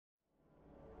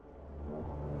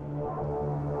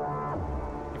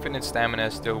Infinite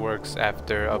stamina still works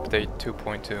after update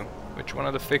 2.2, which one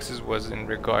of the fixes was in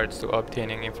regards to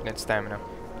obtaining infinite stamina.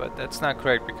 But that's not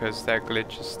correct because that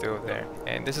glitch is still there.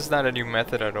 And this is not a new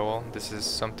method at all, this is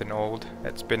something old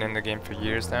that's been in the game for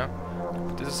years now.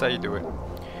 But this is how you do it.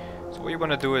 So what you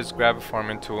want to do is grab a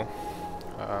farming tool.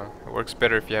 It works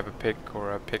better if you have a pick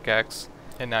or a pickaxe.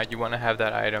 And now you want to have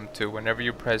that item too. Whenever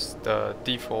you press the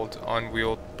default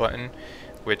on-wheel button,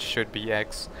 which should be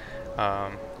X,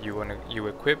 you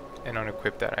equip and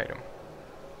unequip that item.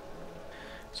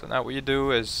 So now what you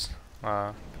do is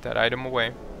put that item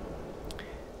away.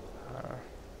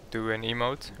 Do an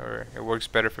emote, or it works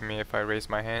better for me if I raise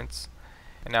my hands.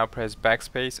 And now press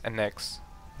backspace and X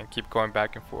and keep going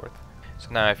back and forth. So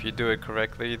now if you do it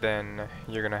correctly, then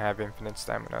you're gonna have infinite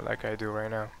stamina like I do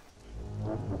right now.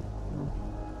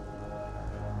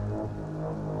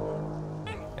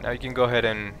 And now you can go ahead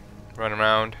and run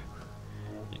around.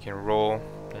 You can roll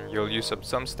and you'll use up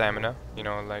some stamina, you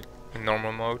know, like in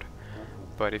normal mode.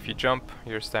 But if you jump,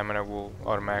 your stamina will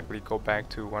automatically go back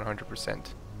to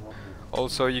 100%.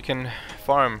 Also, you can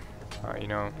farm, you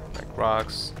know, like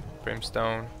rocks,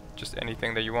 brimstone, just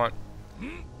anything that you want.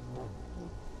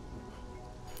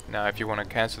 Now if you want to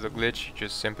cancel the glitch, you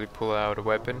just simply pull out a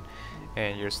weapon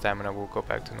and your stamina will go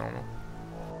back to normal.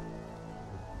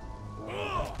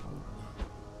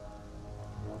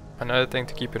 Another thing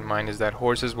to keep in mind is that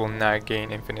horses will not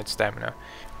gain infinite stamina.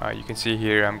 You can see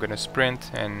here I'm gonna sprint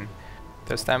and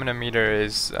the stamina meter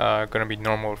is gonna be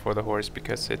normal for the horse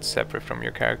because it's separate from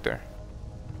your character.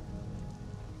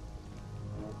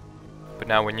 But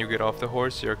now when you get off the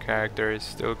horse, your character is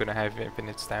still gonna have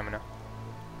infinite stamina.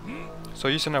 So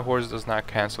using a horse does not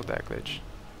cancel that glitch.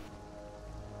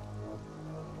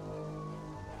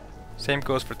 Same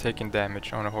goes for taking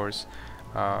damage on a horse.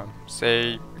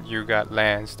 Say you got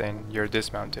lanced and you're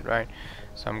dismounted, right?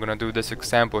 So I'm gonna do this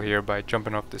example here by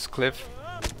jumping off this cliff,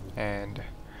 and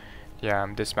yeah,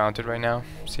 I'm dismounted right now.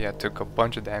 See, I took a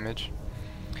bunch of damage,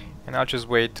 and I'll just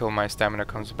wait till my stamina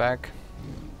comes back,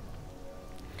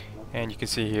 and you can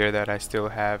see here that I still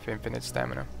have infinite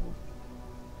stamina.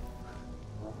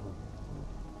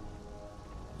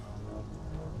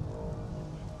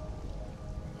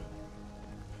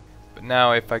 But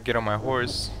now if I get on my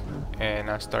horse and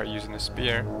I start using the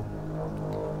spear,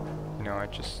 you know, I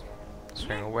just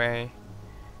swing away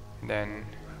and then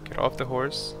get off the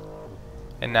horse,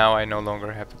 and now I no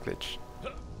longer have the glitch.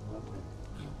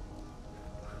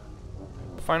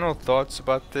 Final thoughts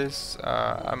about this,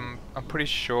 I'm pretty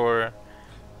sure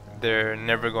they're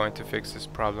never going to fix this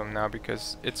problem now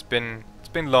because it's been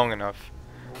long enough.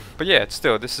 But yeah,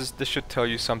 this should tell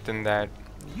you something, that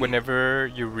whenever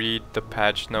you read the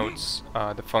patch notes,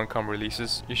 the Funcom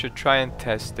releases, you should try and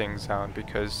test things out,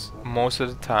 because most of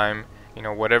the time, you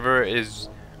know, whatever is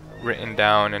written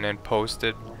down and then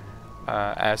posted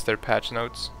as their patch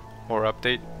notes or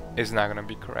update is not gonna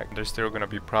be correct. There's still gonna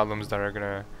be problems that are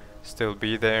gonna still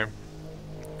be there,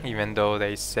 even though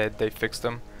they said they fixed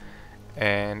them.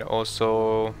 And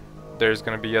also there's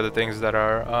gonna be other things that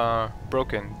are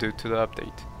broken due to the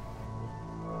update.